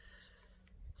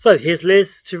So here's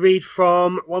Liz to read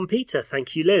from 1 Peter.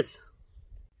 Thank you, Liz.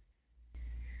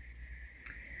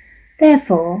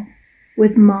 Therefore,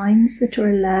 with minds that are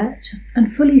alert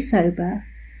and fully sober,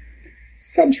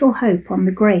 set your hope on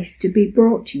the grace to be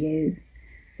brought to you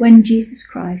when Jesus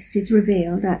Christ is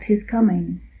revealed at his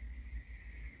coming.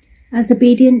 As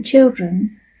obedient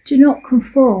children, do not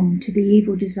conform to the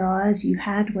evil desires you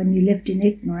had when you lived in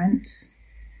ignorance,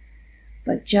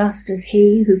 but just as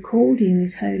he who called you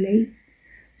is holy,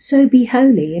 so be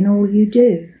holy in all you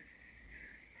do.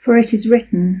 For it is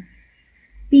written,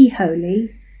 "Be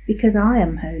holy, because I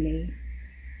am holy."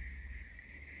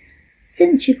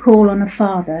 Since you call on a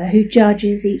Father who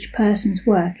judges each person's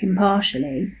work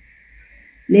impartially,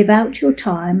 live out your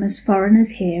time as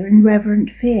foreigners here in reverent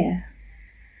fear.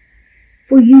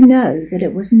 For you know that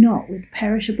it was not with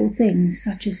perishable things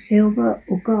such as silver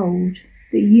or gold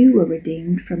that you were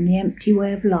redeemed from the empty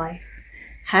way of life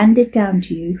handed down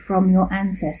to you from your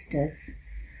ancestors,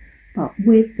 but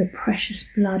with the precious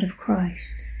blood of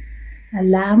Christ, a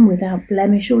lamb without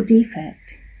blemish or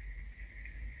defect.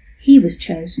 He was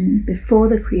chosen before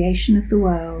the creation of the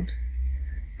world,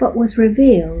 but was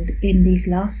revealed in these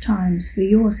last times for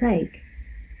your sake.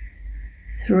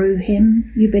 Through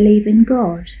him you believe in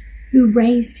God, who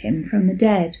raised him from the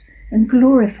dead and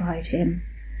glorified him,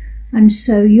 and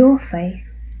so your faith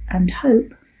and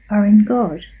hope are in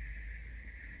God.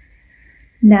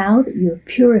 Now that you have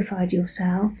purified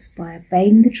yourselves by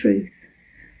obeying the truth,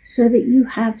 so that you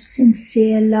have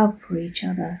sincere love for each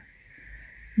other,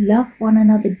 love one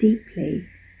another deeply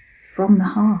from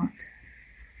the heart.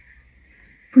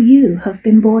 For you have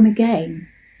been born again,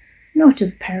 not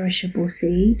of perishable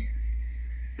seed,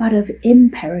 but of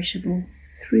imperishable,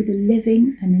 through the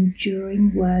living and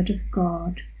enduring word of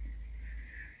God.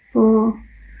 For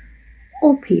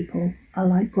all people are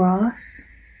like grass,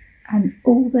 and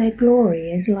all their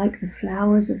glory is like the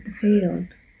flowers of the field.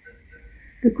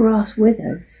 The grass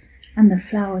withers, and the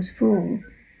flowers fall,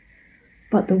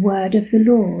 but the word of the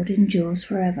Lord endures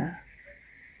forever.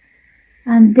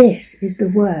 And this is the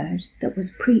word that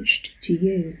was preached to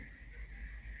you.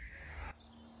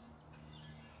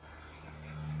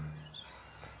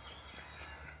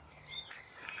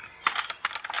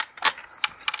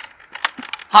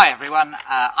 Hi everyone,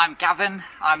 I'm Gavin.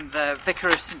 I'm the Vicar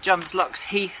of St John's Locks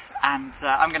Heath, and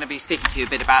I'm going to be speaking to you a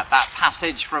bit about that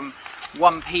passage from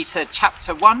 1 Peter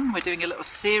chapter 1. We're doing a little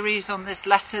series on this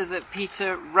letter that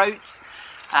Peter wrote.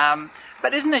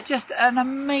 But isn't it just an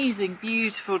amazing,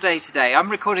 beautiful day today? I'm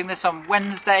recording this on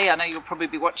Wednesday. I know you'll probably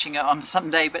be watching it on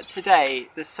Sunday, but today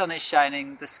the sun is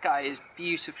shining, the sky is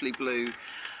beautifully blue.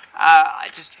 I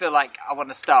just feel like I want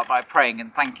to start by praying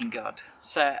and thanking God.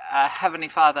 So, Heavenly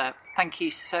Father, thank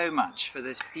you so much for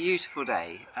this beautiful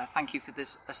day. Thank you for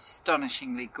this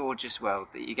astonishingly gorgeous world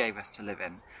that you gave us to live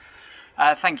in.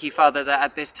 Thank you, Father, that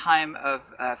at this time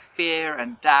of fear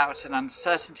and doubt and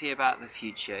uncertainty about the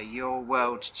future, your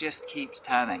world just keeps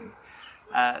turning.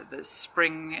 That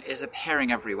spring is appearing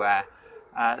everywhere,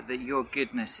 that your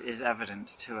goodness is evident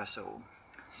to us all.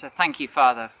 So thank you,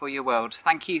 Father, for your world.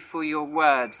 Thank you for your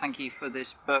word. Thank you for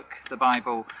this book, the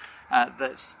Bible,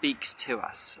 that speaks to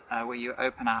us, where you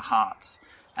open our hearts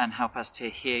and help us to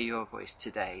hear your voice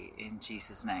today. In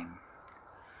Jesus' name.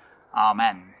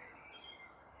 Amen.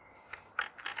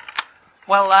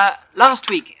 Well, last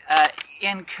week,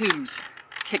 Ian Coombs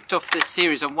kicked off this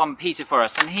series on 1 Peter for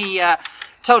us, and he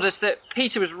told us that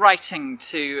Peter was writing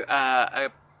to a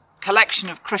collection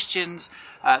of Christians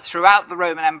throughout the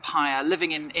Roman Empire,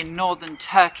 living in northern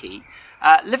Turkey,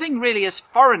 living really as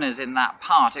foreigners in that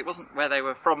part. It wasn't where they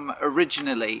were from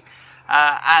originally,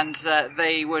 and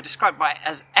they were described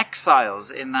as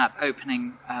exiles in that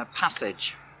opening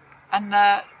passage. And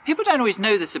people don't always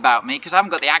know this about me because I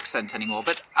haven't got the accent anymore,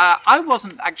 but I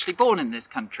wasn't actually born in this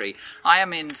country. I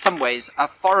am in some ways a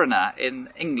foreigner in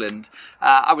England.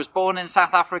 I was born in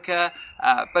South Africa.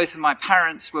 Both of my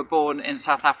parents were born in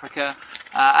South Africa.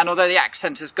 And although the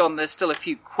accent has gone, there's still a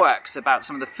few quirks about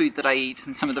some of the food that I eat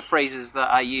and some of the phrases that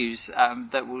I use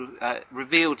that will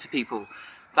reveal to people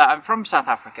that I'm from South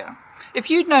Africa. If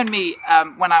you'd known me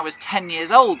when I was 10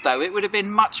 years old, though, it would have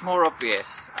been much more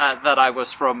obvious that I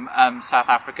was from South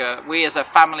Africa. We as a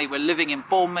family were living in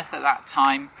Bournemouth at that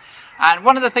time, and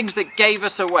one of the things that gave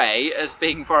us away as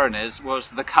being foreigners was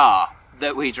the car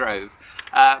that we drove.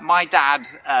 My dad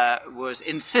was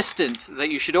insistent that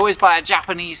you should always buy a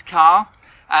Japanese car,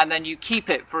 and then you keep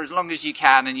it for as long as you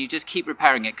can, and you just keep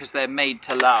repairing it because they're made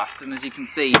to last. And as you can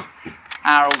see,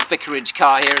 our old vicarage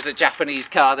car here is a Japanese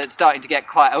car that's starting to get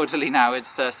quite elderly now.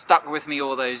 It's stuck with me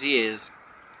all those years.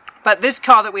 But this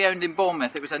car that we owned in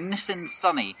Bournemouth, it was a Nissan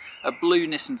Sunny, a blue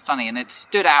Nissan Sunny, and it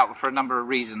stood out for a number of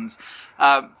reasons.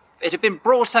 It had been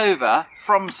brought over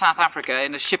from South Africa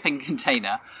in a shipping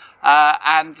container,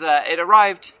 and it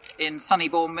arrived in sunny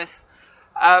Bournemouth.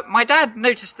 My dad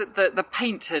noticed that the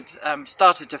paint had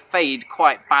started to fade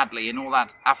quite badly in all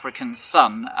that African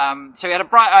sun, so he had a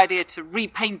bright idea to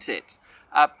repaint it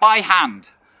by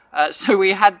hand. So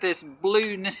we had this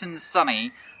blue Nissan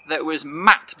Sunny that was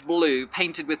matte blue,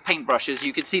 painted with paintbrushes.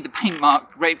 You could see the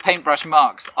paintbrush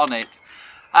marks on it.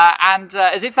 And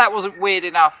as if that wasn't weird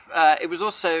enough, it was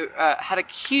also had a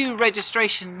Q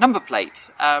registration number plate.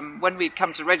 When we'd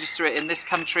come to register it in this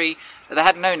country, they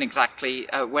hadn't known exactly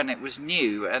when it was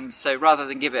new, and so rather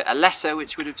than give it a letter,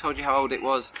 which would have told you how old it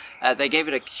was, they gave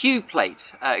it a Q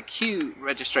plate, a Q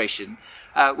registration,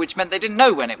 which meant they didn't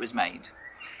know when it was made.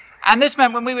 And this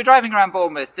meant when we were driving around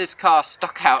Bournemouth, this car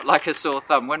stuck out like a sore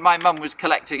thumb. When my mum was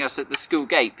collecting us at the school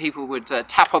gate, people would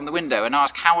tap on the window and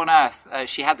ask how on earth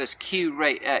she had this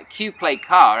Q-plate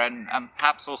car, and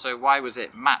perhaps also why was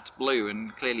it matte blue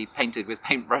and clearly painted with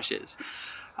paintbrushes.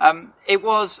 It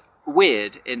was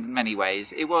weird in many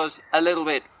ways. It was a little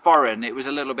bit foreign. It was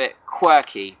a little bit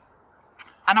quirky.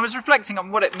 And I was reflecting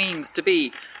on what it means to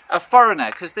be a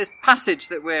foreigner, because this passage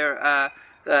that we're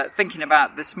thinking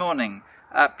about this morning,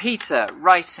 Peter,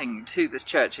 writing to this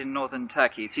church in northern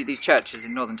Turkey, to these churches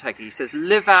in northern Turkey, he says,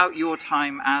 live out your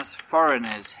time as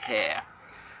foreigners here.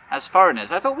 As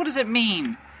foreigners. I thought, what does it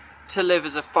mean to live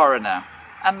as a foreigner?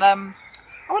 And I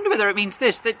wonder whether it means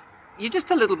this, that you're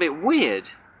just a little bit weird,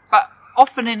 but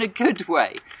often in a good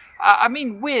way. I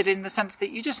mean weird in the sense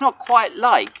that you're just not quite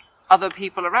like other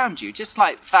people around you, just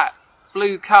like that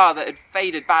blue car that had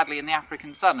faded badly in the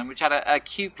African sun and which had a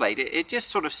Q plate. It just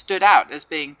sort of stood out as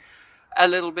being a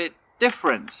little bit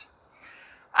different.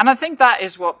 And I think that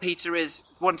is what Peter is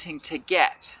wanting to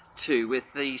get to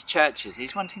with these churches.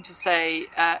 He's wanting to say,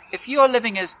 if you're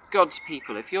living as God's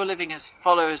people, if you're living as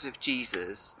followers of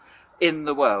Jesus in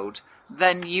the world,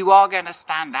 then you are going to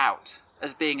stand out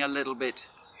as being a little bit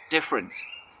different.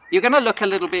 You're going to look a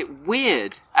little bit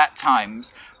weird at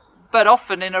times, but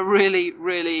often in a really,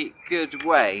 really good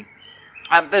way.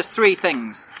 There's three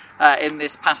things in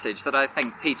this passage that I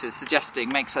think Peter's suggesting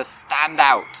makes us stand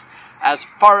out as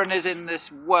foreigners in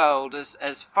this world,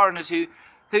 as foreigners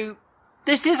who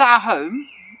this is our home.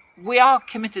 We are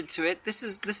committed to it. This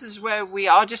is where we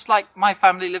are, just like my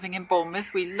family living in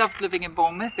Bournemouth. We loved living in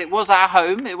Bournemouth. It was our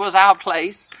home. It was our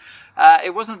place.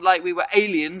 It wasn't like we were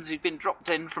aliens who'd been dropped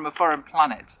in from a foreign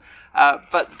planet.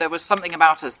 But there was something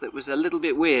about us that was a little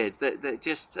bit weird, that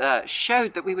just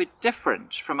showed that we were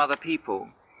different from other people.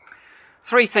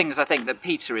 Three things I think that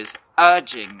Peter is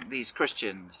urging these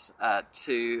Christians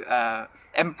to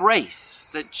embrace,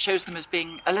 that shows them as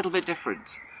being a little bit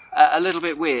different, a little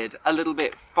bit weird, a little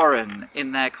bit foreign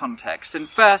in their context. And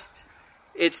first,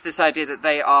 it's this idea that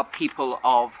they are people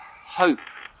of hope.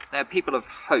 They're people of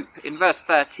hope. In verse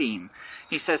 13,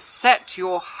 he says, set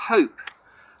your hope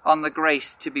on the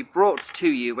grace to be brought to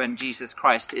you when Jesus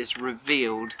Christ is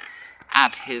revealed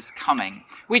at his coming.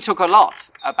 We talk a lot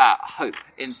about hope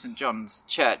in St. John's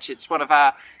Church. It's one of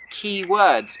our key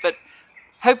words, but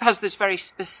hope has this very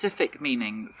specific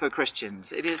meaning for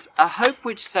Christians. It is a hope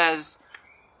which says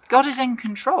God is in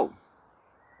control.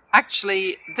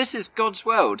 Actually, this is God's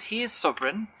world. He is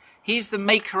sovereign. He's the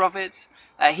maker of it.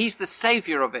 He's the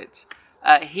saviour of it.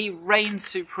 He reigns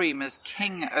supreme as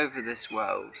king over this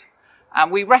world.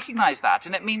 And we recognise that,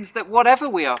 and it means that whatever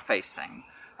we are facing,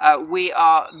 we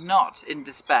are not in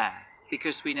despair,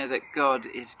 because we know that God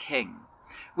is king.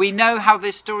 We know how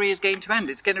this story is going to end.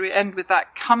 It's going to end with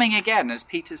that coming again, as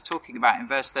Peter's talking about in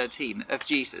verse 13, of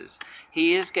Jesus.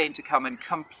 He is going to come and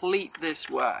complete this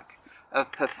work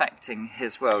of perfecting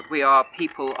his world. We are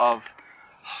people of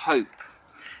hope.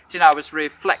 Do you know, I was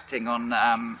reflecting on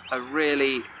a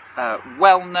really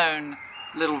well-known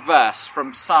little verse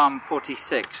from Psalm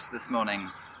 46 this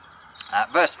morning.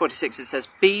 Verse 46, it says,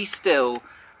 be still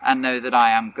and know that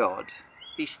I am God.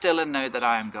 Be still and know that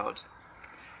I am God.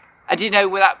 And you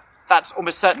know, that's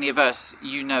almost certainly a verse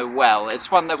you know well. It's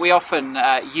one that we often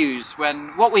use when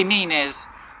what we mean is,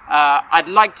 I'd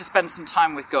like to spend some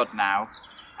time with God now,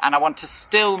 and I want to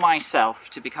still myself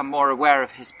to become more aware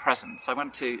of his presence. I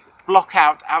want to block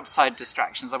out outside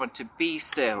distractions. I want to be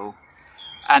still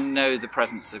and know the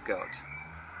presence of God.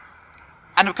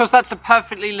 And of course, that's a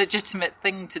perfectly legitimate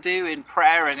thing to do in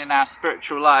prayer and in our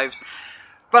spiritual lives.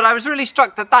 But I was really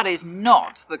struck that that is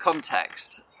not the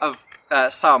context of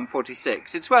Psalm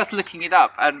 46. It's worth looking it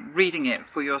up and reading it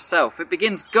for yourself. It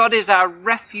begins, God is our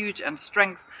refuge and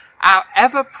strength, our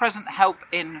ever-present help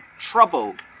in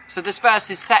trouble. So this verse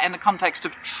is set in the context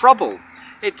of trouble.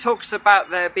 It talks about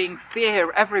there being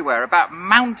fear everywhere, about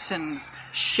mountains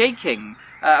shaking,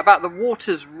 about the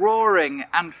waters roaring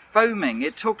and foaming.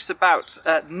 It talks about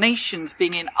nations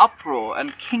being in uproar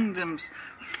and kingdoms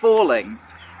falling.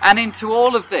 And into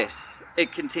all of this,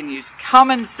 it continues,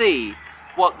 come and see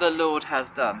what the Lord has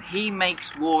done. He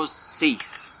makes wars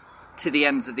cease to the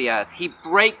ends of the earth. He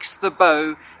breaks the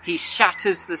bow, he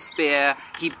shatters the spear,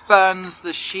 he burns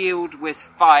the shield with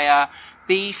fire.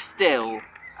 Be still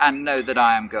and know that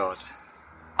I am God.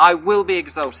 I will be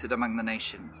exalted among the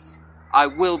nations. I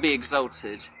will be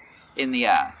exalted in the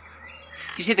earth.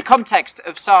 You see, the context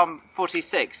of Psalm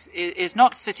 46 is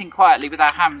not sitting quietly with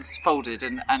our hands folded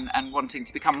and wanting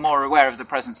to become more aware of the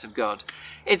presence of God.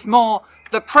 It's more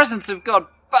the presence of God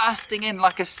bursting in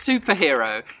like a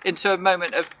superhero into a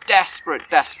moment of desperate,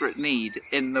 desperate need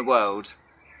in the world.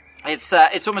 It's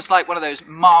almost like one of those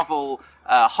Marvel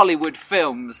Hollywood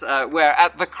films where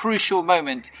at the crucial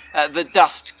moment the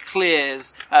dust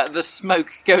clears, the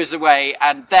smoke goes away,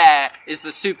 and there is the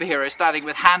superhero standing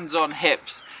with hands on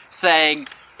hips saying,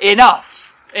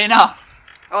 enough, enough.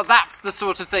 Well, that's the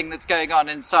sort of thing that's going on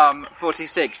in Psalm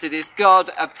 46. It is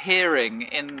God appearing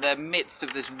in the midst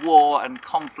of this war and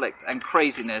conflict and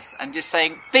craziness and just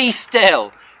saying, be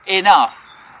still, enough.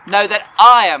 Know that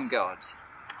I am God.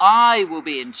 I will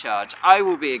be in charge. I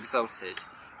will be exalted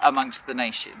amongst the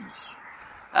nations.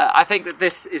 I think that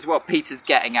this is what Peter's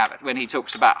getting at when he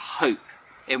talks about hope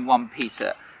in 1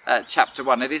 Peter chapter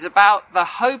 1. It is about the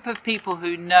hope of people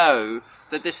who know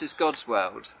that this is God's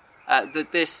world,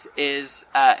 that this is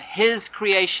his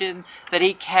creation, that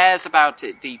he cares about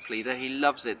it deeply, that he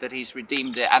loves it, that he's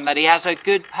redeemed it, and that he has a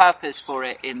good purpose for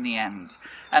it in the end.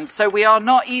 And so we are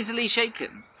not easily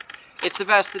shaken. It's a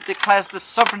verse that declares the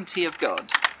sovereignty of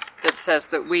God, that says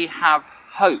that we have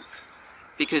hope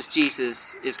because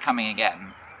Jesus is coming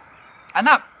again. And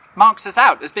that marks us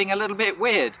out as being a little bit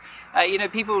weird.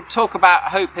 People talk about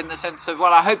hope in the sense of,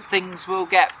 well, I hope things will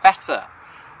get better.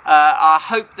 I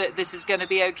hope that this is going to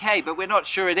be okay, but we're not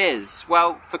sure it is.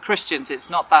 Well, for Christians, it's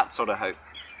not that sort of hope.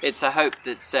 It's a hope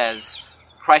that says,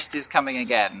 Christ is coming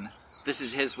again. This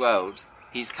is his world.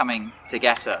 He's coming to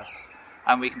get us.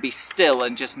 And we can be still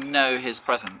and just know his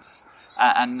presence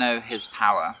and know his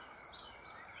power.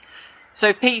 So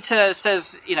if Peter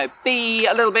says, be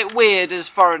a little bit weird as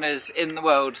foreigners in the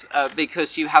world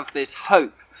because you have this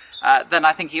hope, then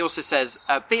I think he also says,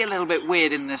 be a little bit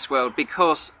weird in this world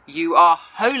because you are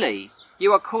holy.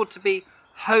 You are called to be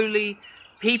holy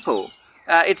people.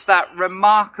 It's that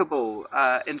remarkable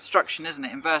instruction, isn't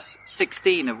it, in verse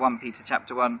 16 of 1 Peter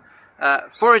chapter 1.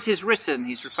 For it is written,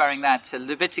 he's referring there to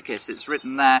Leviticus, it's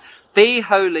written there, be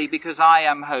holy because I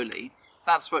am holy.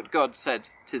 That's what God said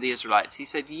to the Israelites. He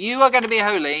said, you are going to be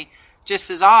holy just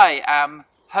as I am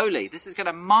holy. This is going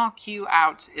to mark you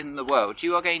out in the world.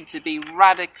 You are going to be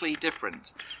radically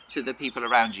different to the people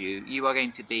around you. You are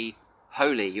going to be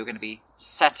holy. You're going to be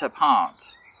set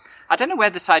apart. I don't know where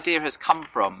this idea has come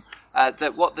from,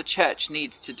 that what the church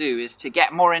needs to do is to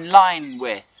get more in line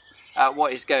with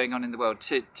what is going on in the world,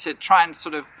 to try and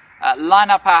sort of line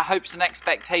up our hopes and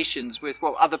expectations with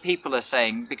what other people are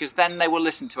saying, because then they will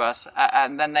listen to us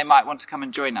and then they might want to come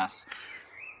and join us.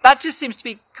 That just seems to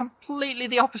be completely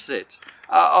the opposite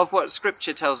of what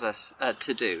Scripture tells us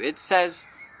to do. It says,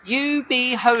 you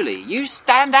be holy. You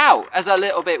stand out as a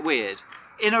little bit weird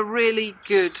in a really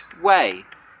good way,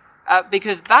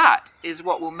 because that is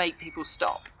what will make people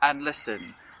stop and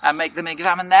listen and make them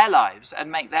examine their lives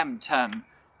and make them turn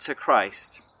to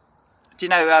Christ. Do you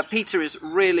know, Peter is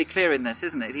really clear in this,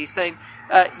 isn't it? He's saying,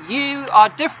 you are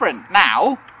different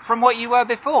now from what you were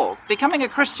before. Becoming a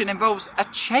Christian involves a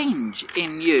change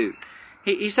in you.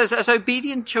 He says, as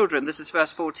obedient children, this is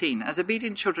verse 14, as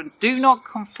obedient children, do not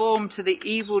conform to the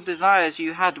evil desires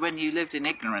you had when you lived in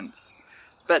ignorance,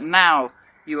 but now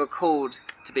you are called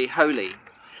to be holy.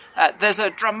 There's a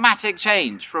dramatic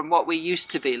change from what we used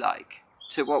to be like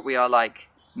to what we are like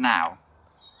now.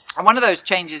 And one of those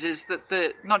changes is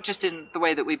that not just in the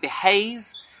way that we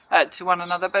behave to one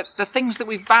another, but the things that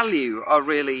we value are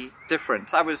really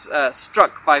different. I was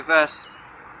struck by verse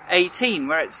 18,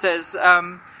 where it says,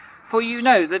 for you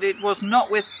know that it was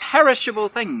not with perishable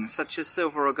things such as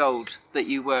silver or gold that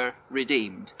you were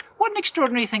redeemed. What an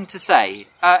extraordinary thing to say.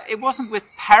 It wasn't with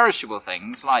perishable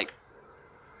things like,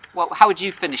 well, how would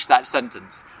you finish that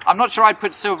sentence? I'm not sure I'd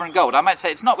put silver and gold. I might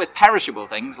say it's not with perishable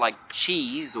things like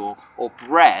cheese or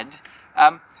bread.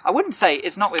 I wouldn't say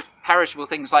it's not with perishable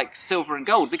things like silver and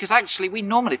gold, because actually we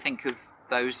normally think of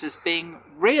those as being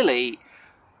really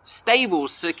stable,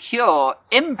 secure,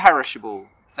 imperishable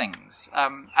things.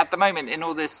 At the moment, in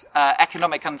all this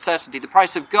economic uncertainty, the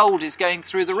price of gold is going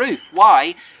through the roof.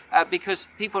 Why? Because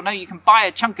people know you can buy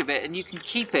a chunk of it and you can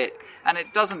keep it, and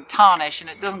it doesn't tarnish and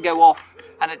it doesn't go off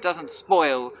and it doesn't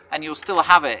spoil, and you'll still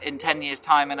have it in 10 years'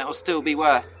 time and it will still be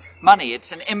worth money.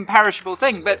 It's an imperishable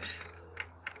thing. But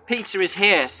Peter is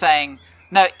here saying,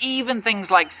 no, even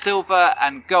things like silver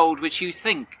and gold, which you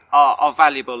think are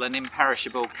valuable and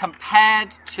imperishable,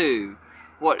 compared to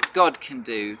what God can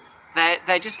do,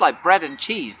 they're just like bread and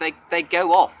cheese. They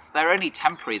go off. They're only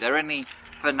temporary. They're only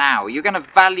for now. You're going to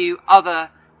value other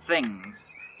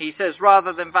things. He says,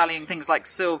 rather than valuing things like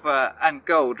silver and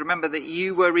gold, remember that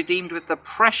you were redeemed with the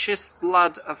precious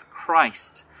blood of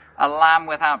Christ, a lamb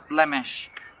without blemish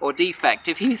or defect.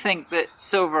 If you think that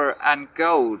silver and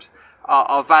gold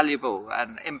are valuable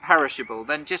and imperishable,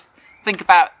 then just think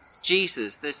about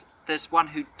Jesus. There's one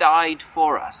who died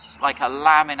for us, like a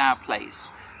lamb in our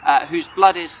place, whose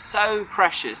blood is so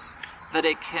precious that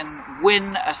it can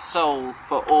win a soul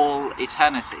for all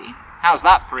eternity. How's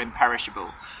that for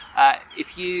imperishable?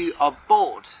 If you are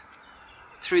bought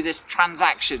through this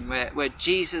transaction where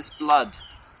Jesus' blood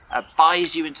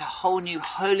buys you into a whole new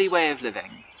holy way of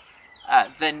living,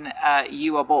 then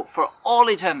you are bought for all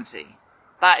eternity.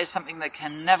 That is something that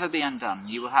can never be undone.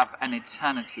 You will have an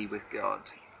eternity with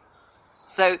God.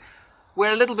 So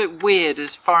we're a little bit weird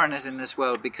as foreigners in this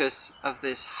world because of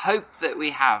this hope that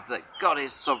we have that God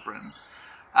is sovereign.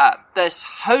 There's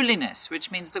holiness,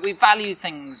 which means that we value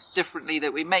things differently,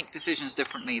 that we make decisions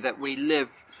differently, that we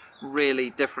live really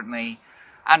differently.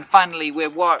 And finally, we're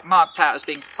marked out as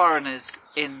being foreigners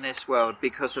in this world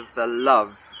because of the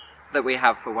love that we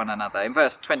have for one another. In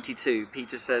verse 22,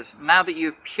 Peter says, now that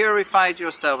you've purified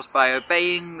yourselves by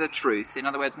obeying the truth, in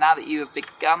other words, now that you have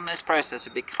begun this process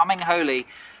of becoming holy,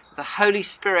 the Holy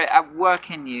Spirit at work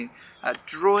in you,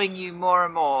 drawing you more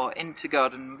and more into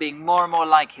God and being more and more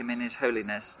like him in his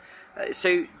holiness,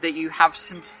 so that you have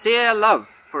sincere love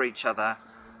for each other.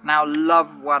 Now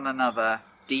love one another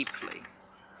deeply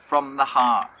from the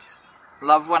heart.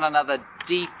 Love one another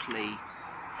deeply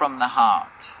from the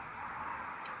heart.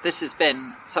 This has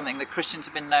been something that Christians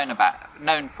have been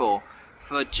known for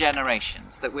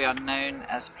generations, that we are known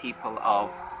as people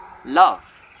of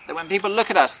love. That when people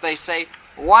look at us, they say,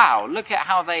 wow, look at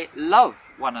how they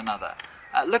love one another.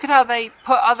 Look at how they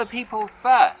put other people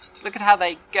first. Look at how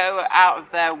they go out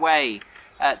of their way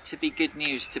to be good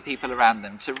news to people around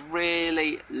them, to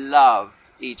really love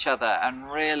each other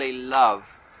and really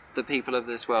love the people of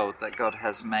this world that God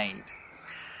has made.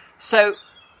 So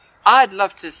I'd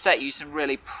love to set you some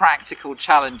really practical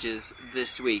challenges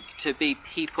this week to be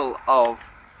people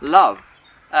of love.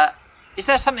 Is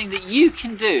there something that you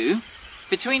can do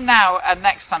between now and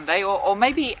next Sunday, or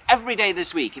maybe every day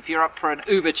this week, if you're up for an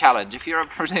Uber challenge, if you're up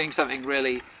for doing something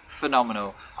really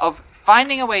phenomenal, of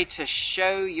finding a way to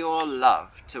show your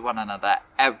love to one another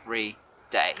every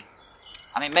day?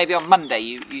 I mean, maybe on Monday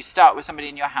you start with somebody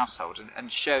in your household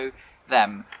and show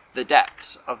them the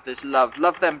depths of this love.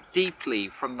 Love them deeply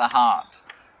from the heart,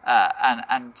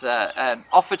 and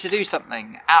offer to do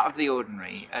something out of the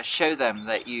ordinary. Show them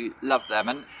that you love them,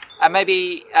 and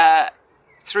maybe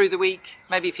through the week,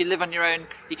 maybe if you live on your own,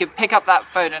 you can pick up that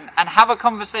phone and have a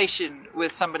conversation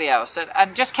with somebody else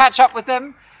and just catch up with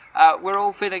them. We're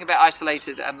all feeling a bit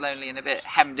isolated and lonely and a bit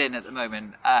hemmed in at the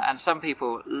moment, and some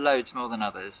people loads more than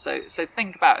others. So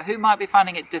think about who might be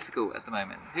finding it difficult at the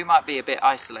moment, who might be a bit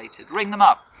isolated. Ring them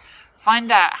up,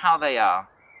 find out how they are.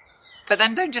 But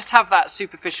then don't just have that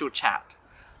superficial chat.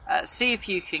 See if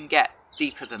you can get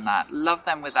deeper than that. Love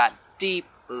them with that deep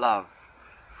love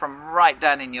from right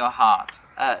down in your heart.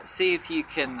 See if you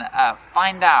can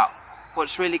find out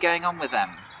what's really going on with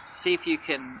them. See if you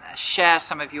can share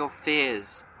some of your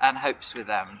fears and hopes with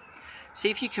them. See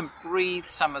if you can breathe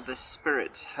some of the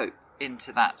Spirit's hope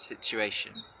into that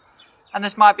situation. And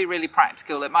this might be really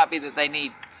practical. It might be that they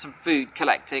need some food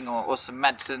collecting or some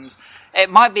medicines. It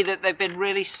might be that they've been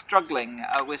really struggling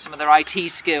with some of their IT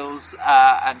skills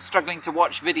and struggling to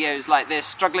watch videos like this,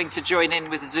 struggling to join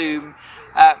in with Zoom.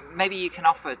 Maybe you can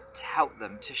offer to help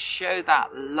them, to show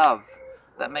that love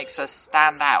that makes us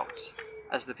stand out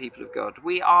as the people of God.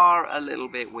 We are a little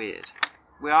bit weird.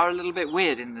 We are a little bit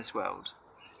weird in this world.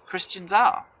 Christians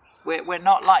are. We're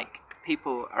not like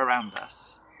people around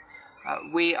us.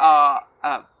 We are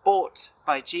bought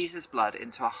by Jesus' blood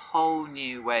into a whole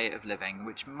new way of living,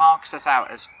 which marks us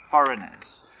out as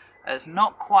foreigners, as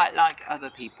not quite like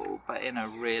other people, but in a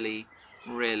really,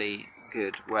 really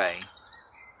good way.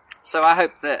 So I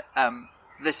hope that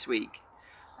this week,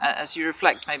 as you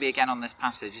reflect maybe again on this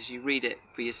passage, as you read it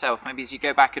for yourself, maybe as you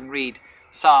go back and read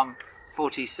Psalm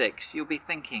 46, you'll be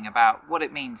thinking about what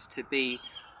it means to be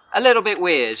a little bit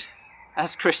weird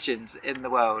as Christians in the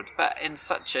world, but in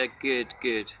such a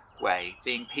good way,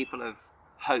 being people of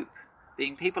hope,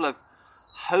 being people of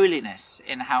holiness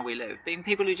in how we live, being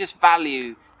people who just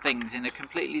value things in a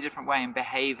completely different way and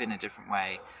behave in a different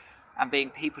way, and being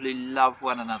people who love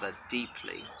one another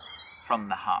deeply from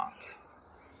the heart.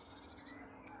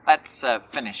 Let's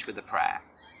finish with a prayer.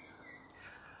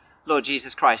 Lord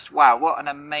Jesus Christ, wow, what an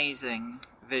amazing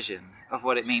vision of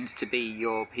what it means to be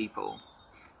your people.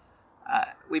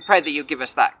 We pray that you'll give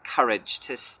us that courage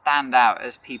to stand out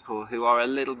as people who are a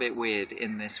little bit weird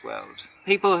in this world.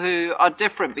 People who are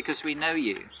different because we know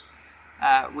you.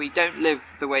 We don't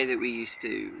live the way that we used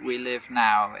to. We live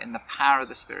now in the power of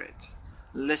the Spirit,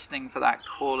 listening for that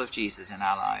call of Jesus in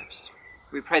our lives.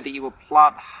 We pray that you will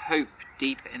plant hope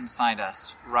deep inside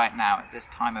us right now at this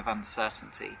time of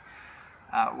uncertainty,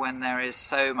 when there is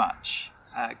so much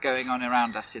going on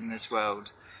around us in this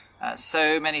world.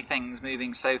 So many things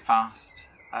moving so fast,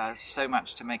 so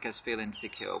much to make us feel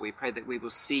insecure. We pray that we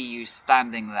will see you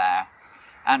standing there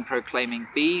and proclaiming,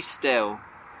 "Be still,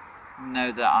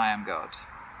 know that I am God."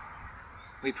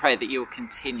 We pray that you will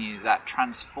continue that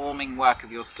transforming work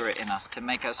of your Spirit in us to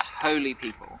make us holy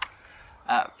people,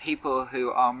 people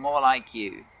who are more like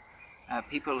you,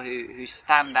 people who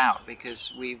stand out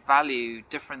because we value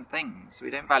different things.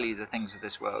 We don't value the things of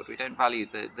this world. We don't value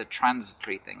the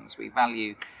transitory things. We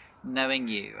value knowing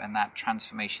you and that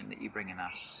transformation that you bring in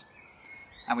us.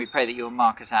 And we pray that you'll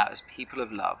mark us out as people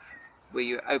of love. Will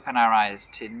you open our eyes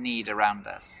to need around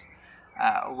us?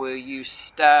 Will you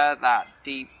stir that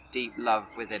deep love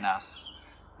within us,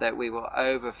 that we will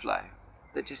overflow,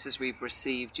 that just as we've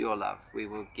received your love, we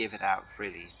will give it out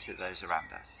freely to those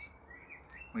around us.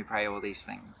 We pray all these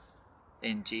things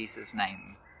in Jesus'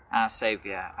 name, our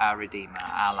Saviour, our Redeemer,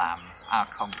 our Lamb, our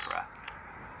Conqueror.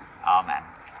 Amen.